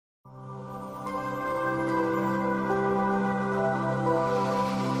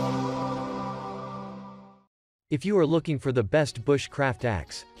If you are looking for the best bushcraft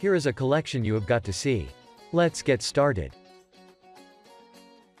axe, here is a collection you have got to see. Let's get started.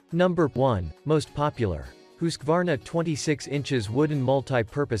 Number 1, most popular. Husqvarna 26 inches wooden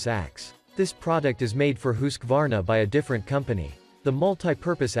multi-purpose axe. This product is made for Husqvarna by a different company. The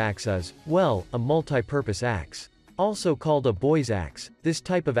multi-purpose axe is, well, a multi-purpose axe. Also called a boy's axe, this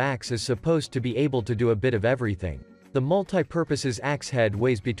type of axe is supposed to be able to do a bit of everything. The multi-purpose's axe head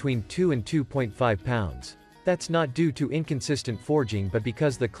weighs between 2 and 2.5 pounds. That's not due to inconsistent forging but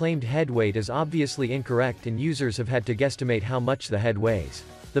because the claimed head weight is obviously incorrect and users have had to guesstimate how much the head weighs.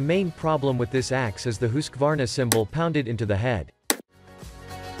 The main problem with this axe is the Husqvarna symbol pounded into the head.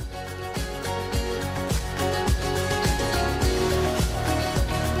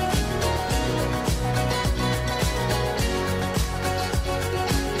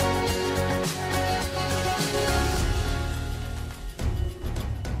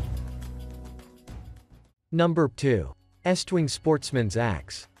 Number 2. Estwing Sportsman's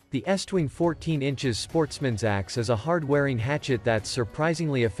Axe. The Estwing 14 inches Sportsman's Axe is a hard-wearing hatchet that's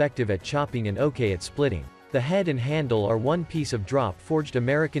surprisingly effective at chopping and okay at splitting. The head and handle are one piece of drop-forged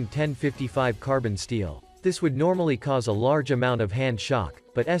American 1055 carbon steel. This would normally cause a large amount of hand shock,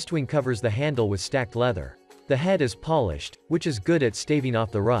 but Estwing covers the handle with stacked leather. The head is polished, which is good at staving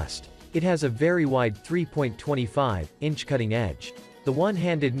off the rust. It has a very wide 3.25-inch cutting edge. The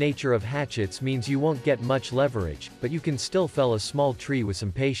one-handed nature of hatchets means you won't get much leverage, but you can still fell a small tree with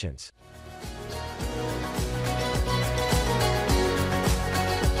some patience.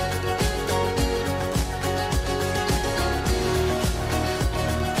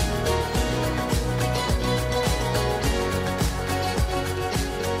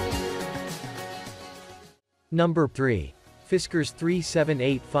 Number 3. Fiskars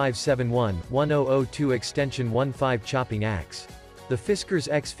 378-571-1002 Extension 15 Chopping Axe. The Fiskars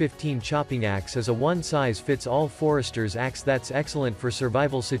X15 chopping axe is a one-size-fits-all forester's axe that's excellent for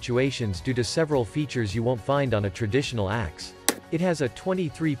survival situations due to several features you won't find on a traditional axe. It has a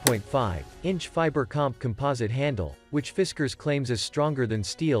 23.5-inch fiber composite handle, which Fiskars claims is stronger than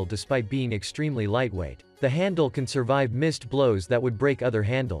steel despite being extremely lightweight. The handle can survive missed blows that would break other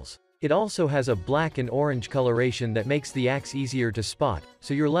handles. It also has a black and orange coloration that makes the axe easier to spot,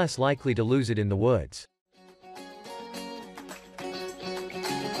 so you're less likely to lose it in the woods.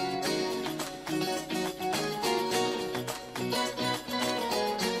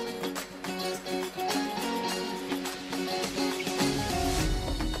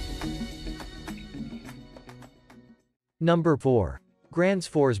 Number 4.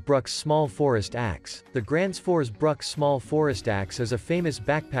 Gransforsbruk Small Forest Axe. The Gransforsbruk Small Forest Axe is a famous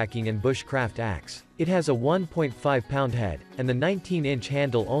backpacking and bushcraft axe. It has a 1.5-pound head, and the 19-inch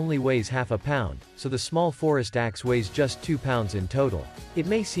handle only weighs half a pound, so the small forest axe weighs just 2 pounds in total. It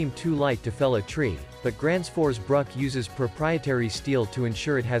may seem too light to fell a tree, but Gransforsbruk uses proprietary steel to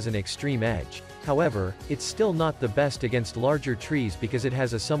ensure it has an extreme edge. However, it's still not the best against larger trees because it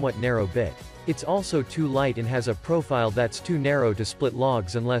has a somewhat narrow bit. It's also too light and has a profile that's too narrow to split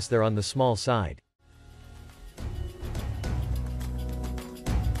logs unless they're on the small side.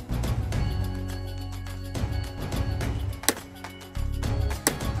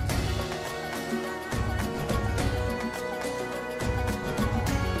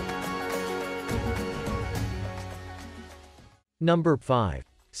 Number 5.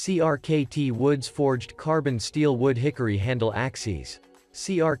 CRKT Woods Forged Carbon Steel Wood Hickory Handle Axes.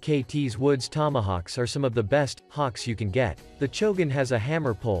 CRKT's Woods tomahawks are some of the best hawks you can get. The Chogan has a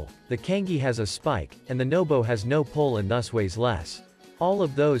hammer pole, the Kangi has a spike, and the Nobo has no pole and thus weighs less. All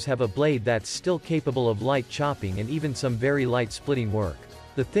of those have a blade that's still capable of light chopping and even some very light splitting work.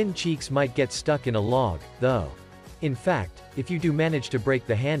 The thin cheeks might get stuck in a log, though. In fact, if you do manage to break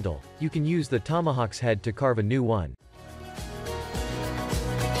the handle, you can use the tomahawk's head to carve a new one.